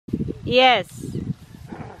Yes.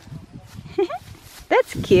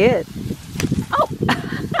 That's cute. Oh.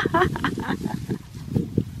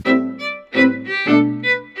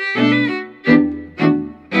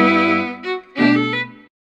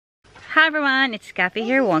 Hi everyone, it's Kathy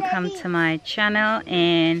here. Welcome to my channel,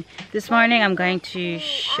 and this morning I'm going to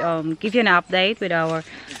give you an update with our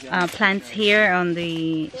plants here on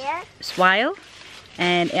the Swale.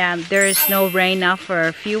 And there's no rain now for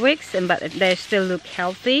a few weeks, but they still look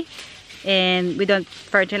healthy, and we don't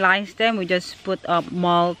fertilize them. We just put up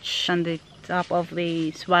mulch on the top of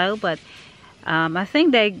the Swale, but I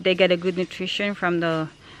think they get a good nutrition from the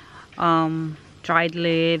dried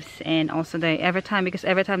leaves, and also every time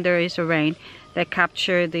there is a rain, they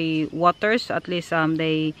capture the water, so at least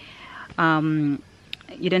you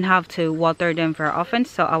don't have to water them very often.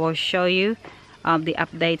 So I will show you the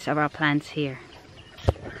updates of our plants here.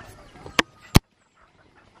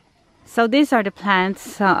 So these are the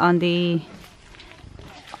plants on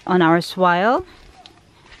our Swale,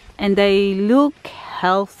 and they look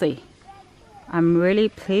healthy. I'm really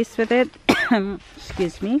pleased with it.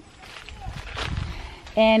 Excuse me.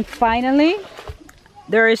 And finally,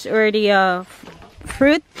 there is already a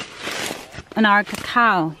fruit on our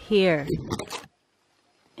cacao here,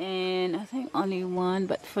 and I think only one,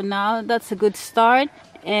 but for now that's a good start.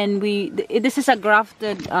 And this is a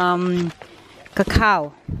grafted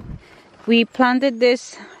cacao. We planted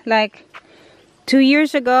this like 2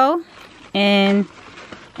 years ago, and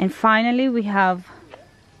finally we have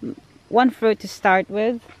one fruit to start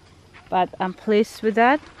with, but I'm pleased with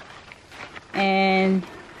that. And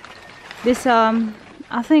this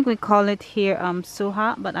I think we call it here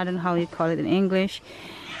suha, but I don't know how you call it in English.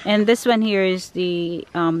 And this one here is the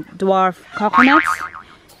dwarf coconuts.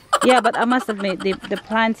 Yeah, but I must admit the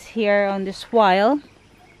plants here on the Swale.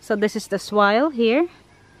 So this is the Swale here.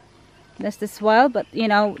 That's the Swale, but you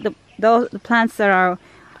know, the plants that are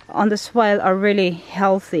on the Swale are really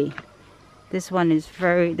healthy. This one is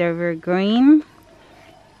they're very green.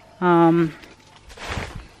 And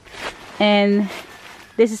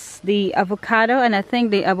this is the avocado, and I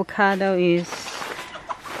think the avocado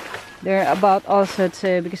they're about also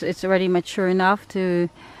to, because it's already mature enough to,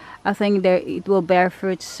 I think it will bear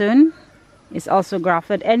fruit soon. It's also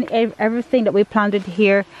grafted, and everything that we planted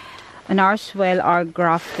here in our Swale are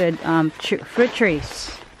grafted fruit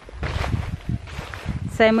trees.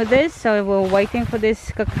 Same with this. So we're waiting for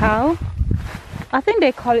this cacao. I think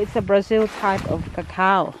they call it the Brazil type of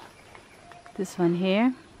cacao. This one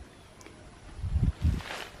here.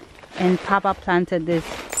 And Papa planted this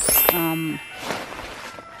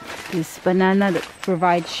banana that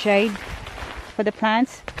provides shade for the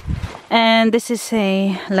plants. And this is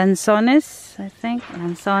a lanzones, I think,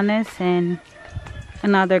 lanzones, and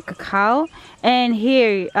another cacao. And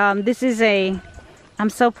here, this is I'm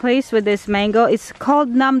so pleased with this mango. It's called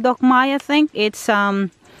Nam Dok Mai, I think. It's from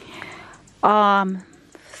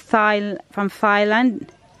Thailand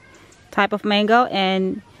type of mango,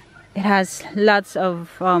 and it has lots of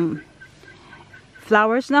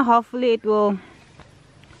flowers. Now hopefully it will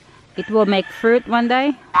make fruit one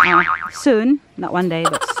day, soon, not one day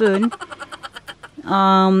but soon.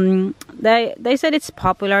 They said it's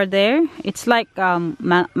popular there. It's like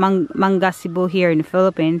mangga Cebu here in the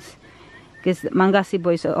Philippines, because mangga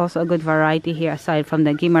Cebu is also a good variety here aside from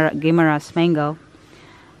the Guimaras mango.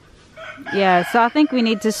 Yeah, so I think we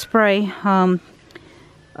need to spray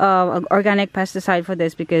organic pesticide for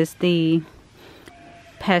this, because the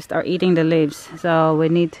pests are eating the leaves, so we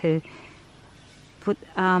need to put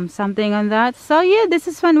something on that. So yeah, this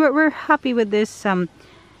is when we're happy with this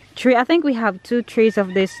tree. I think we have 2 trees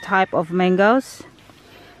of this type of mangoes,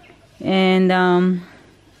 and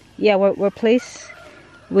yeah, we're pleased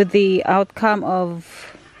with the outcome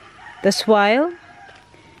of the Swale.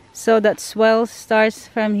 So that Swale starts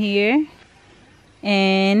from here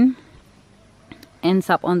and ends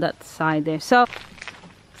up on that side there. So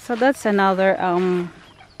that's another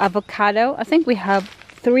avocado. I think we have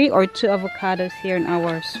 3 or 2 avocados here in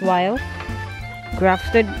our Swale.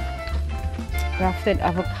 Grafted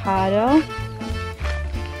avocado,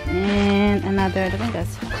 and another. I think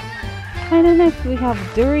that's. I don't know if we have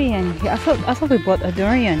durian here. I thought we bought a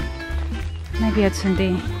durian. Maybe it's in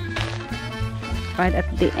the right at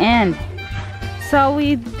the end. So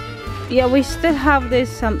we still have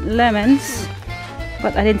this lemons,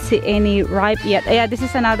 but I didn't see any ripe yet. Yeah, this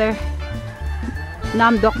is another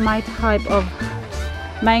Nam Dok Mai type of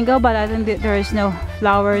mango, but I think that there is no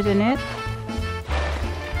flowers in it.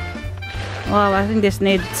 Wow, I think this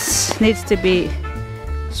needs to be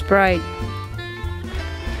sprayed.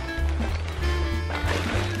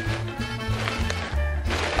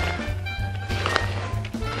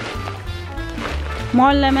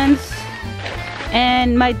 more lemons.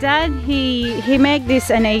 And my dad, he made this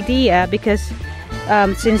an idea because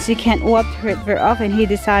since he can't water it very often, he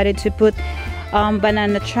decided to put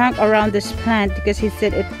banana trunk around this plant because he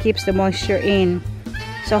said it keeps the moisture in.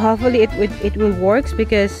 So hopefully it will work,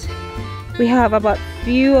 because we have about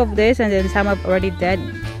few of this, and then some have already dead,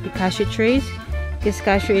 the cashew trees. This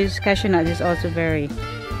cashew nut is also very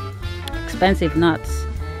expensive nuts.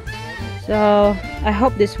 So I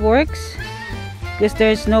hope this works, because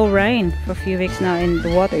there's no rain for a few weeks now and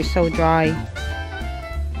the water is so dry.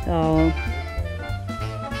 So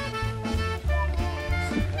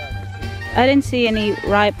I didn't see any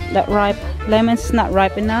ripe lemons, not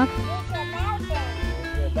ripe enough.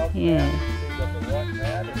 Yeah.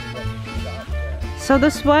 So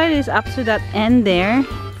the swale is up to that end there,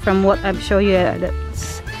 from what I've shown you.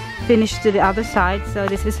 That's finished to the other side. So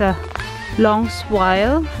this is a long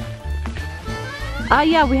swale.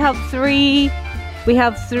 Yeah, we have three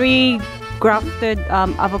grafted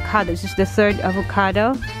avocados. This is the third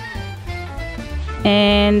avocado,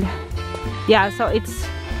 and yeah, so it's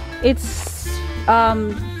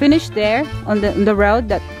finished there on the road.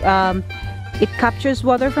 That it captures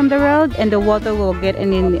water from the road, and the water will get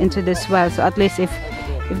into the swale. So at least if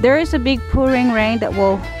there is a big pouring rain, that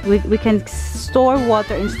we can store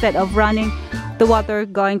water instead of running the water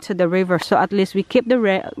going to the river. So at least we keep the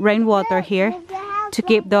rainwater here to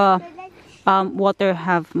keep the water,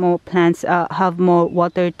 have more plants, have more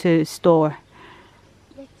water to store.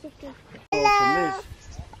 From this,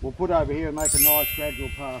 we'll put over here and make a nice gradual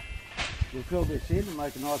path. We'll fill this in and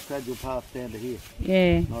make a nice gradual path down to here.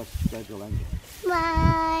 Yeah. Nice gradual angle.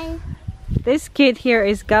 Bye. This kid here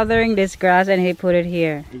is gathering this grass and he put it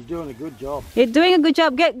here. He's doing a good job. He's doing a good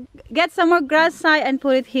job. Get some more grass side and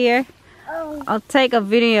put it here. Oh. I'll take a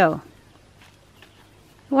video.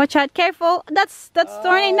 Watch out, careful. That's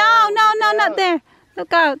thorny. No, not there.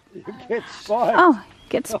 Look out. You get spiked. Oh,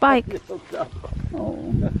 get spiked. Oh.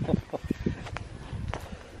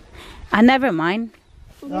 Never mind.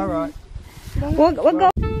 All right. We'll go.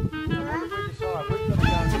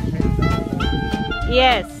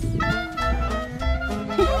 Yes.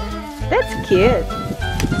 That's cute.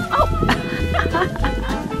 Oh.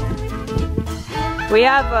 We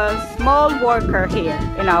have a small worker here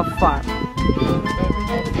in our farm.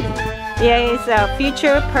 Yeah, he's a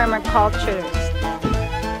future permaculturist.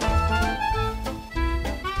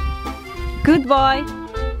 Good boy.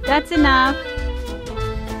 That's enough.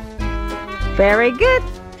 Very good.